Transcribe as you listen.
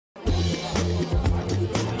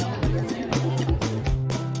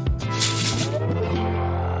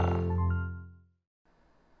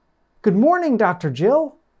Good morning, Dr.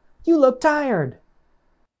 Jill. You look tired.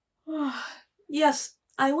 Yes,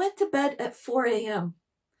 I went to bed at 4 a.m.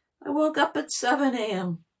 I woke up at 7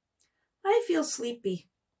 a.m. I feel sleepy.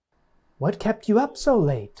 What kept you up so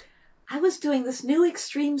late? I was doing this new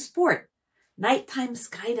extreme sport, nighttime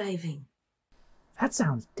skydiving. That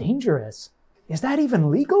sounds dangerous. Is that even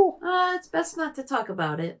legal? It's best not to talk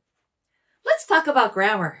about it. Let's talk about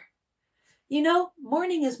grammar. You know,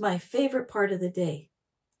 morning is my favorite part of the day.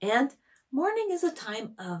 And morning is a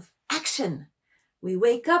time of action. We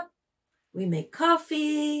wake up, we make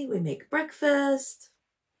coffee, we make breakfast.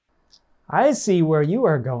 I see where you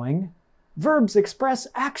are going. Verbs express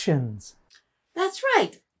actions. That's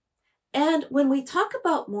right. And when we talk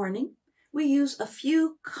about morning, we use a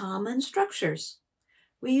few common structures.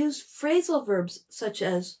 We use phrasal verbs such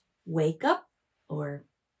as wake up or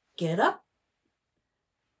get up,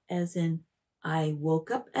 as in I woke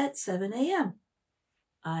up at 7 a.m.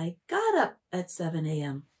 I got up at 7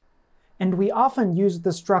 a.m. And we often use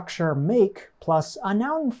the structure make plus a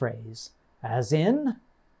noun phrase, as in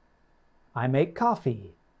I make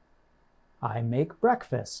coffee. I make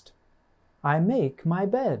breakfast. I make my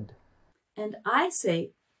bed. And I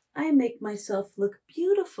say, I make myself look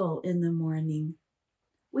beautiful in the morning.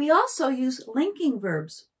 We also use linking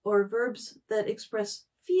verbs or verbs that express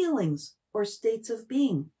feelings or states of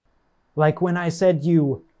being. Like when I said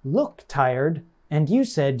you look tired and you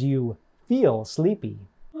said you feel sleepy.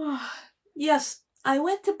 Yes, I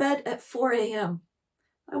went to bed at 4 a.m.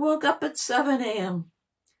 I woke up at 7 a.m.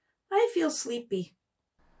 I feel sleepy.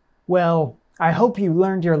 Well, I hope you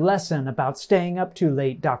learned your lesson about staying up too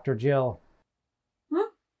late, Dr. Jill.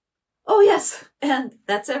 Oh yes, and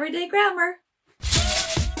that's everyday grammar.